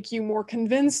make you more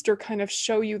convinced or kind of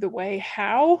show you the way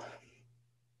how.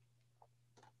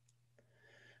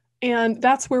 And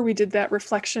that's where we did that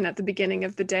reflection at the beginning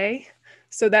of the day.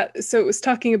 So it was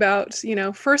talking about,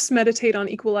 first meditate on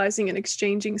equalizing and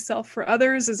exchanging self for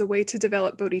others as a way to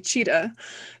develop bodhicitta.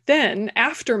 Then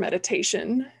after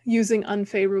meditation, using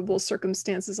unfavorable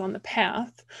circumstances on the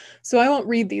path. So I won't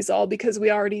read these all because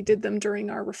we already did them during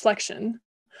our reflection,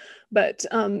 but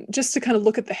just to kind of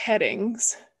look at the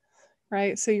headings,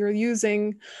 right? So you're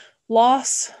using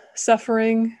loss,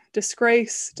 suffering,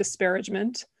 disgrace,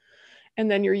 disparagement,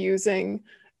 and then you're using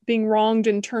being wronged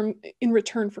in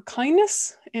return for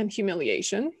kindness and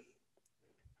humiliation.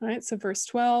 All right, so verse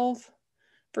 12,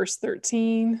 verse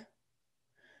 13,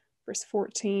 verse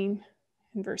 14,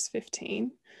 and verse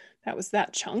 15. That was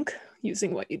that chunk,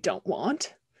 using what you don't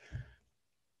want.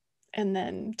 And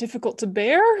then difficult to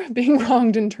bear, being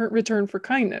wronged in return for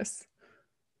kindness.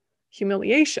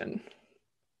 Humiliation.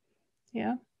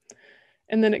 Yeah.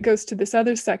 And then it goes to this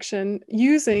other section,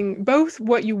 using both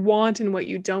what you want and what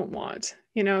you don't want.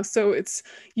 So it's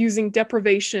using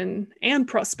deprivation and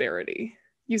prosperity,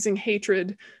 using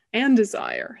hatred and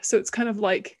desire. So it's kind of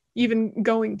like even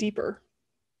going deeper.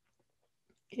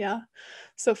 Yeah.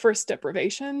 So first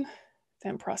deprivation,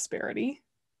 then prosperity.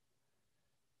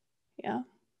 Yeah.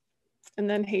 And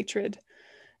then hatred,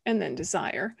 and then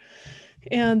desire.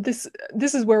 And this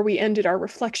is where we ended our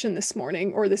reflection this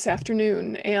morning or this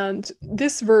afternoon. And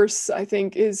this verse, I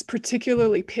think, is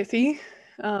particularly pithy.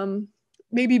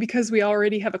 Maybe because we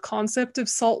already have a concept of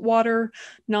salt water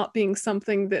not being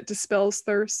something that dispels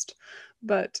thirst,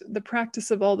 but the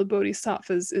practice of all the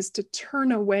bodhisattvas is to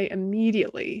turn away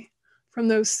immediately from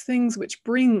those things which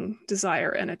bring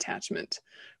desire and attachment.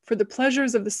 For the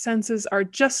pleasures of the senses are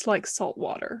just like salt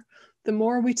water. The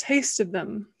more we taste of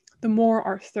them, the more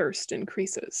our thirst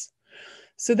increases.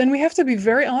 So then we have to be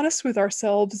very honest with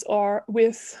ourselves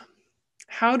with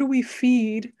how do we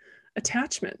feed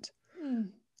attachment?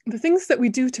 The things that we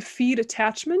do to feed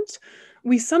attachment,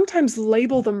 we sometimes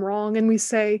label them wrong and we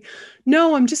say,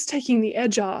 no, I'm just taking the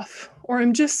edge off, or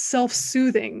I'm just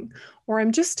self-soothing, or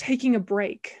I'm just taking a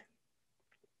break.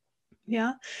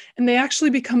 Yeah. And they actually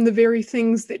become the very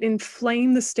things that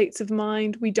inflame the states of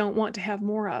mind we don't want to have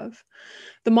more of.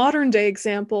 The modern day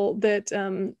example that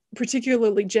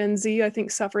particularly Gen Z, I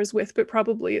think, suffers with, but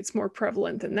probably it's more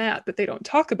prevalent than that, but they don't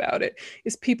talk about it,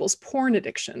 is people's porn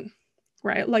addiction.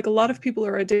 Right? Like a lot of people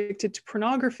are addicted to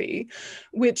pornography,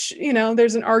 which,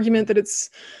 there's an argument that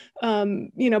it's,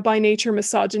 by nature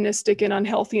misogynistic and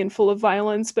unhealthy and full of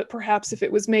violence, but perhaps if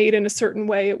it was made in a certain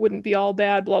way, it wouldn't be all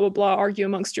bad, blah, blah, blah, argue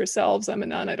amongst yourselves. I'm a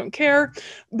nun, I don't care.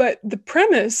 But the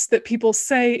premise that people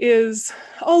say is,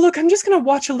 oh, look, I'm just going to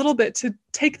watch a little bit to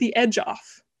take the edge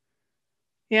off.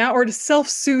 Yeah. Or to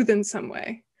self-soothe in some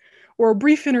way. or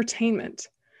brief entertainment.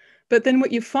 But then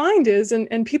what you find is,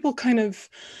 and people kind of,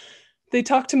 they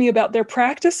talk to me about their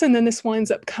practice, and then this winds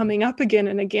up coming up again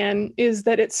and again, is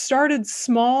that it started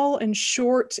small and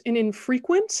short and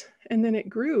infrequent, and then it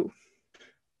grew.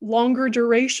 Longer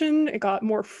duration, it got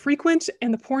more frequent,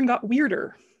 and the porn got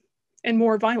weirder and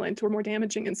more violent or more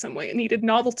damaging in some way. It needed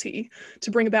novelty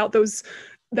to bring about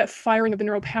that firing of the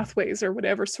neural pathways or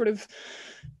whatever sort of,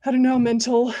 I don't know,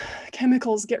 mental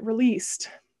chemicals get released,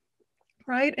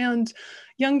 right? And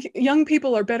young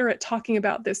people are better at talking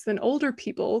about this than older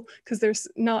people because there's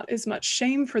not as much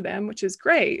shame for them, which is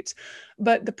great.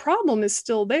 But the problem is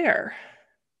still there.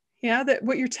 Yeah, that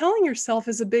what you're telling yourself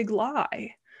is a big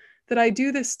lie. That I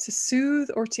do this to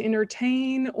soothe or to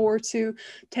entertain or to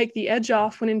take the edge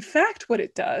off, when in fact what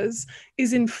it does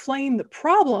is inflame the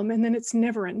problem, and then it's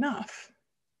never enough.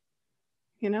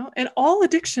 And all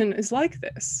addiction is like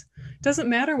this. It doesn't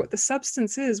matter what the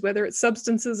substance is, whether it's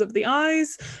substances of the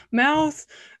eyes, mouth,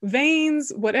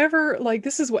 veins, whatever. Like,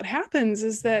 this is what happens,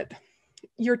 is that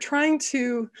you're trying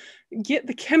to get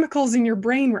the chemicals in your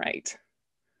brain right,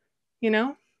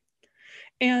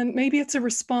 and maybe it's a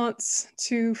response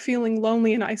to feeling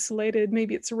lonely and isolated.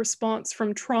 Maybe it's a response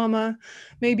from trauma.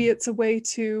 Maybe it's a way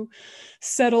to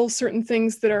settle certain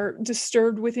things that are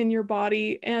disturbed within your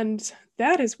body. And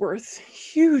that is worth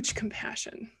huge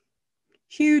compassion.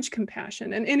 Huge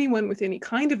compassion. And anyone with any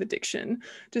kind of addiction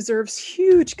deserves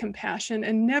huge compassion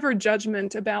and never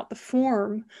judgment about the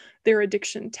form their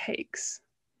addiction takes.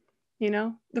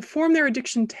 The form their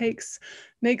addiction takes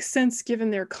makes sense given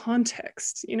their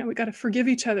context. We got to forgive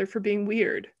each other for being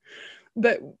weird.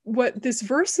 But what this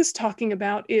verse is talking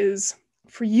about is,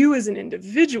 for you as an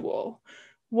individual,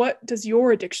 what does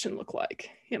your addiction look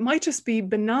like? It might just be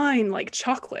benign, like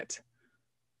chocolate.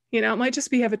 It might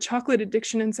just be have a chocolate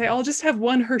addiction and say, I'll just have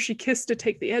one Hershey Kiss to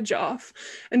take the edge off.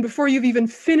 And before you've even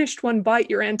finished one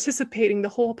bite, you're anticipating the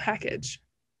whole package.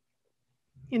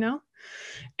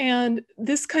 And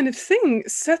this kind of thing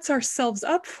sets ourselves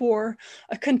up for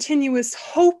a continuous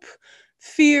hope,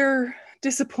 fear,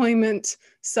 disappointment,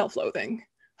 self-loathing.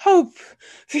 Hope,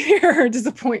 fear,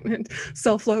 disappointment,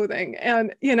 self-loathing.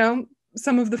 And,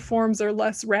 some of the forms are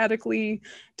less radically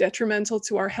detrimental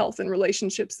to our health and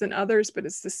relationships than others, but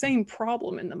it's the same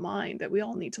problem in the mind that we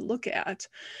all need to look at.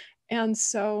 And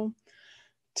so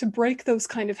to break those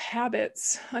kind of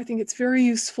habits, I think it's very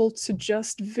useful to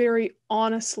just very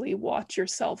honestly watch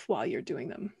yourself while you're doing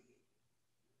them.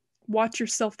 Watch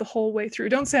yourself the whole way through.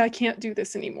 Don't say, I can't do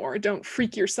this anymore. Don't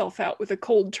freak yourself out with a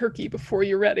cold turkey before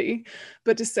you're ready,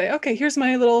 but just say, okay, here's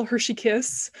my little Hershey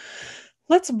Kiss.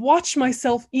 Let's watch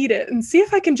myself eat it and see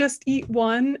if I can just eat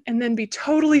one and then be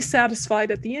totally satisfied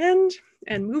at the end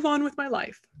and move on with my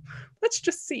life. Let's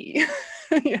just see,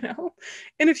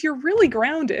 And if you're really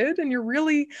grounded and you're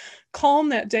really calm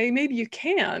that day, maybe you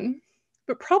can.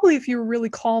 But probably if you're really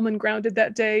calm and grounded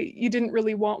that day, you didn't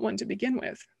really want one to begin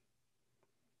with.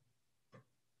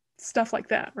 Stuff like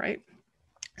that, right?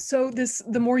 So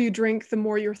the more you drink, the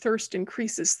more your thirst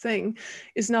increases thing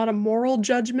is not a moral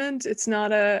judgment. It's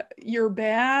not a you're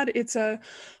bad. It's a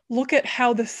look at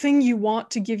how the thing you want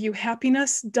to give you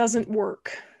happiness doesn't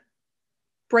work.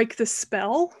 Break the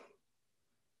spell.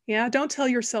 Yeah, don't tell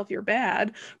yourself you're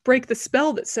bad. Break the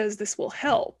spell that says this will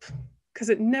help, because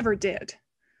it never did.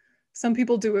 Some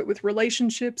people do it with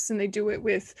relationships, and they do it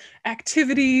with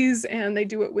activities, and they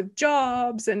do it with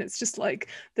jobs, and it's just like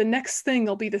the next thing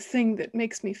will be the thing that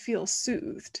makes me feel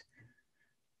soothed.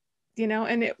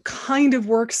 And it kind of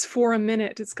works for a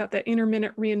minute. It's got that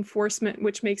intermittent reinforcement,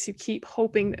 which makes you keep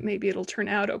hoping that maybe it'll turn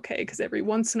out okay, because every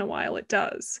once in a while it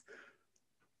does.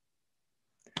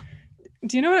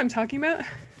 Do you know what I'm talking about?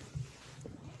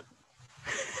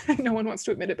 No one wants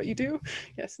to admit it, but you do?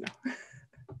 Yes, no.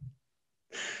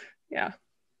 Yeah.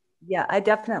 Yeah, I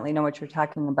definitely know what you're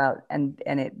talking about. And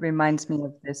it reminds me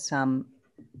of this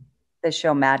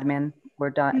show Mad Men, where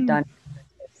Don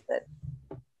says that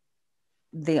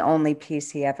the only peace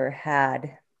he ever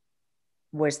had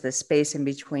was the space in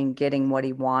between getting what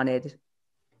he wanted,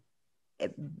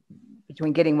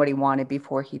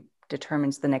 before he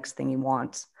determines the next thing he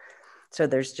wants. So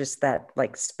there's just that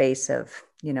like space of,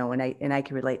 and I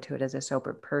can relate to it as a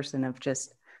sober person, of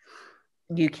just,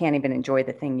 you can't even enjoy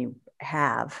the thing you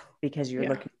have because you're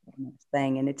looking for the next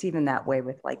thing. And it's even that way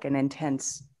with like an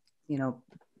intense,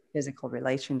 physical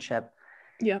relationship.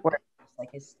 Yeah. Where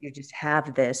you just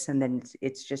have this, and then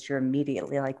it's just, you're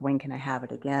immediately like, when can I have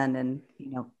it again? And,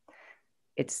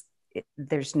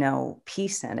 there's no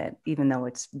peace in it, even though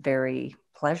it's very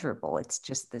pleasurable. It's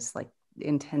just this like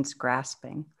intense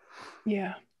grasping.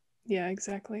 Yeah. Yeah,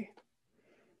 exactly.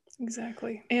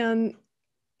 And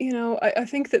I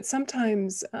think that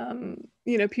sometimes,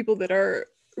 people that are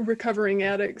recovering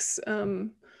addicts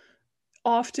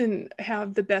often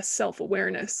have the best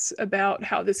self-awareness about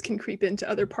how this can creep into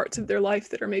other parts of their life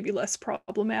that are maybe less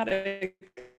problematic.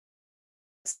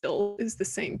 Still is the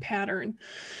same pattern.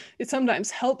 It sometimes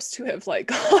helps to have like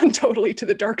gone totally to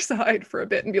the dark side for a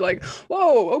bit and be like,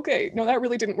 whoa, okay, no, that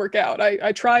really didn't work out.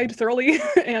 I tried thoroughly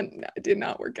and it did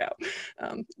not work out.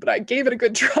 But I gave it a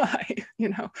good try.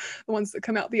 The ones that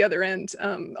come out the other end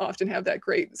often have that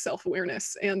great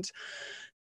self-awareness. And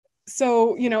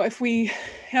so, if we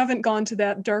haven't gone to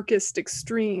that darkest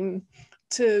extreme,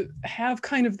 to have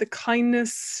kind of the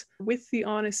kindness with the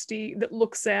honesty that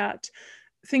looks at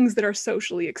things that are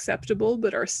socially acceptable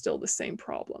but are still the same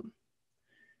problem.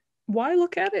 Why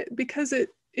look at it? Because it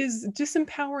is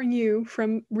disempowering you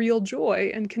from real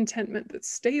joy and contentment that's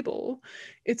stable.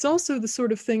 It's also the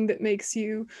sort of thing that makes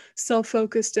you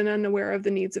self-focused and unaware of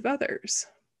the needs of others.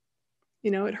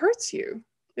 It hurts you.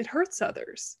 It hurts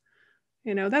others.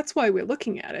 That's why we're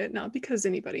looking at it, not because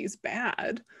anybody's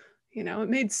bad. It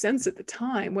made sense at the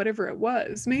time, whatever it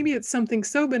was. Maybe it's something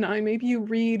so benign. Maybe you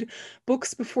read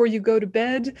books before you go to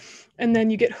bed, and then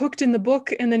you get hooked in the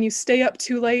book, and then you stay up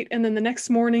too late, and then the next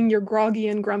morning you're groggy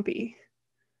and grumpy.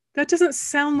 That doesn't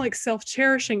sound like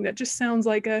self-cherishing. That just sounds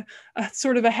like a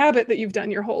sort of a habit that you've done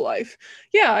your whole life.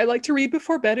 Yeah, I like to read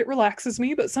before bed. It relaxes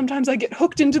me, but sometimes I get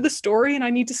hooked into the story and I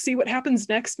need to see what happens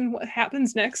next and what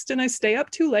happens next, and I stay up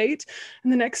too late,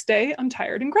 and the next day I'm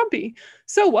tired and grumpy.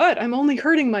 So what? I'm only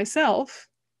hurting myself.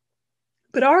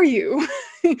 But are you?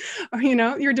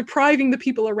 You're depriving the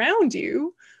people around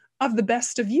you of the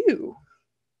best of you.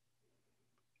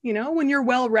 When you're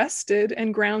well rested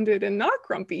and grounded and not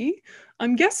grumpy,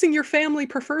 I'm guessing your family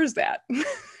prefers that.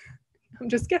 I'm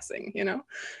just guessing,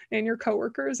 and your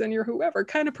coworkers and your whoever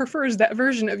kind of prefers that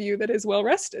version of you that is well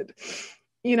rested,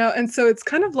 and so it's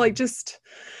kind of like just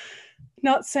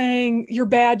not saying you're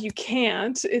bad, you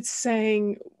can't. It's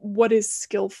saying what is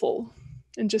skillful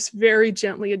and just very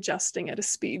gently adjusting at a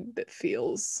speed that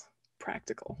feels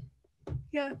practical.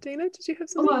 Yeah, Dana, did you have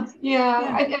something? Well,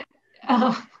 yeah.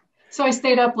 So I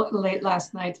stayed up late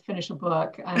last night to finish a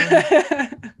book.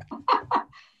 But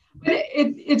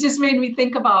it just made me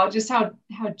think about just how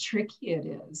tricky it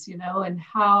is, and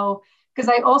how, because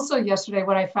I also yesterday,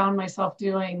 what I found myself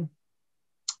doing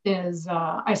is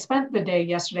I spent the day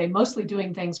yesterday mostly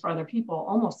doing things for other people,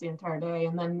 almost the entire day,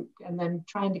 and then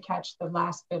trying to catch the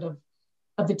last bit of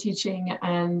the teaching.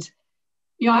 And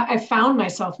I found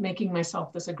myself making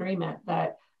myself this agreement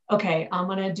that, okay, I'm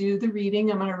going to do the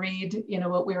reading. I'm going to read,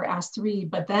 what we were asked to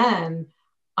read, but then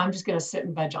I'm just going to sit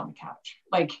and veg on the couch.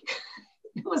 Like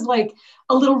it was like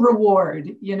a little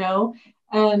reward,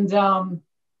 and,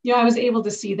 I was able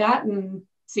to see that and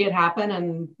see it happen,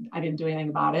 and I didn't do anything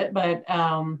about it.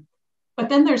 But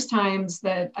then there's times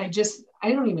that I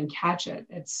don't even catch it.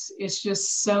 It's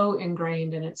just so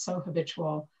ingrained and it's so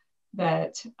habitual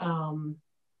that,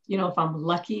 if I'm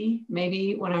lucky,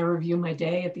 maybe when I review my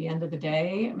day at the end of the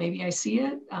day, maybe I see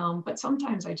it. But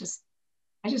sometimes I just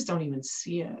don't even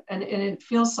see it. And it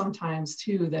feels sometimes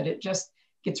too, that it just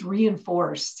gets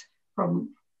reinforced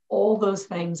from all those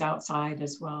things outside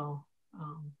as well.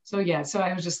 So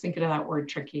I was just thinking of that word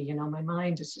tricky, my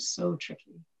mind is just so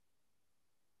tricky.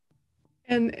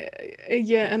 And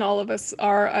and all of us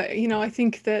are, I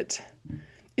think that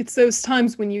it's those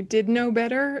times when you did know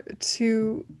better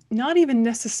to not even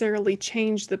necessarily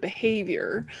change the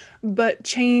behavior, but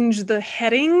change the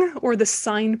heading or the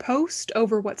signpost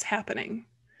over what's happening.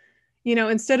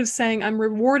 Instead of saying, I'm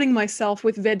rewarding myself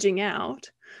with vegging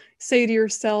out, say to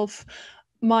yourself,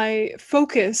 my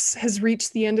focus has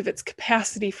reached the end of its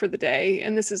capacity for the day,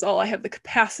 and this is all I have the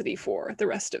capacity for the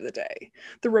rest of the day.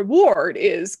 The reward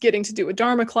is getting to do a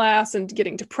Dharma class and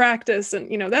getting to practice, and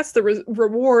that's the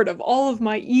reward of all of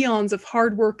my eons of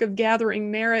hard work of gathering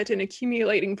merit and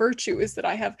accumulating virtue, is that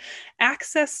I have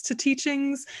access to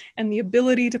teachings and the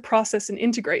ability to process and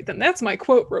integrate them. That's my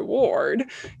quote reward,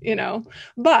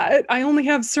 but I only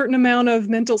have a certain amount of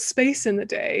mental space in the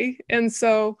day, and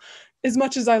so as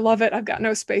much as I love it, I've got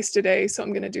no space today, so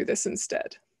I'm going to do this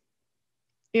instead.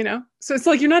 So it's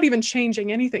like you're not even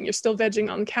changing anything. You're still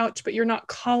vegging on the couch, but you're not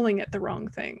calling it the wrong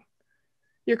thing.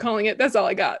 You're calling it, that's all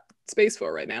I got space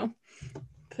for right now.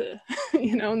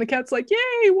 And the cat's like,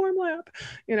 yay, warm lap.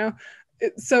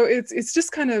 So it's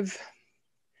just kind of,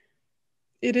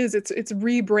 it's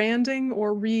rebranding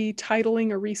or retitling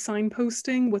or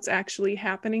re-signposting what's actually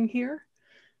happening here.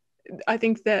 I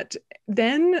think that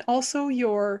then also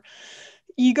your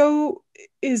ego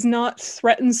is not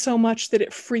threatened so much that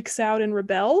it freaks out and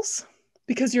rebels,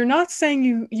 because you're not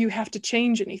saying you have to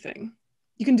change anything.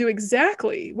 You can do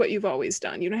exactly what you've always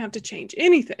done. You don't have to change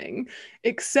anything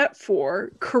except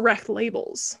for correct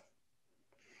labels.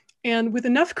 And with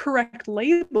enough correct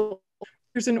labels,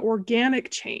 there's an organic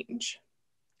change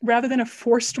rather than a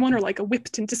forced one, or like a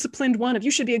whipped and disciplined one of you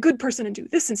should be a good person and do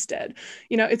this instead.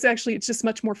 It's just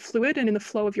much more fluid and in the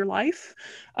flow of your life,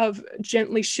 of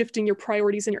gently shifting your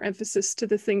priorities and your emphasis to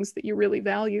the things that you really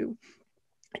value.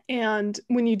 And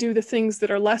when you do the things that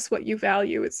are less what you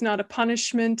value, it's not a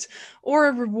punishment or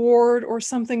a reward or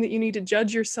something that you need to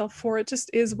judge yourself for. It just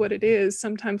is what it is.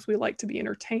 Sometimes we like to be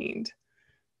entertained,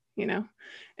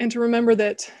 and to remember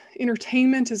that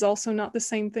entertainment is also not the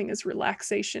same thing as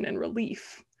relaxation and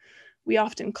relief. We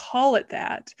often call it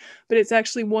that, but it's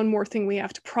actually one more thing we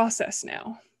have to process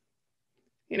now.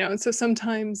 And so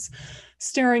sometimes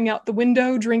staring out the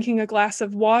window, drinking a glass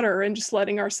of water, and just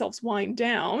letting ourselves wind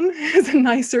down is a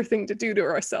nicer thing to do to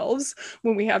ourselves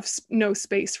when we have no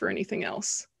space for anything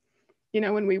else.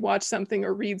 When we watch something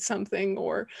or read something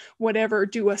or whatever,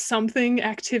 do a something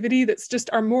activity that's just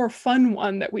our more fun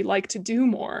one that we like to do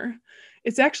more,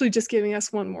 it's actually just giving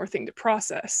us one more thing to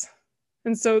process.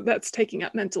 And so that's taking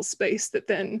up mental space that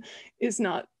then is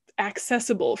not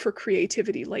accessible for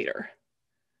creativity later.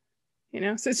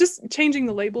 So it's just changing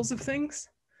the labels of things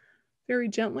very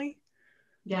gently.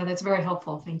 Yeah, that's very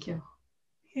helpful. Thank you.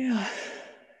 Yeah.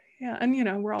 Yeah.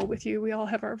 And, we're all with you. We all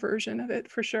have our version of it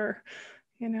for sure,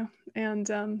 and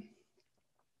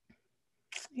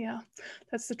yeah,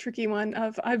 that's the tricky one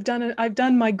of I've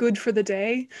done my good for the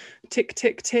day, tick,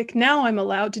 tick, tick. Now I'm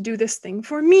allowed to do this thing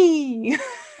for me.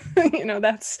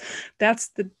 That's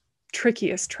the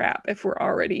trickiest trap if we're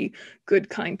already good,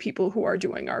 kind people who are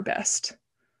doing our best.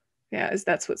 Yeah, is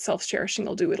that's what self-cherishing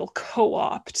will do. It'll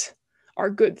co-opt our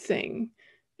good thing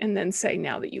and then say,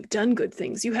 now that you've done good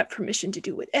things, you have permission to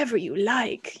do whatever you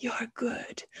like. You're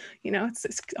good.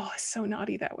 It's so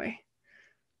naughty that way.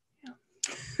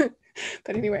 Yeah.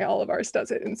 But anyway, all of ours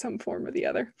does it in some form or the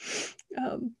other.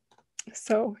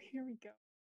 So here we go.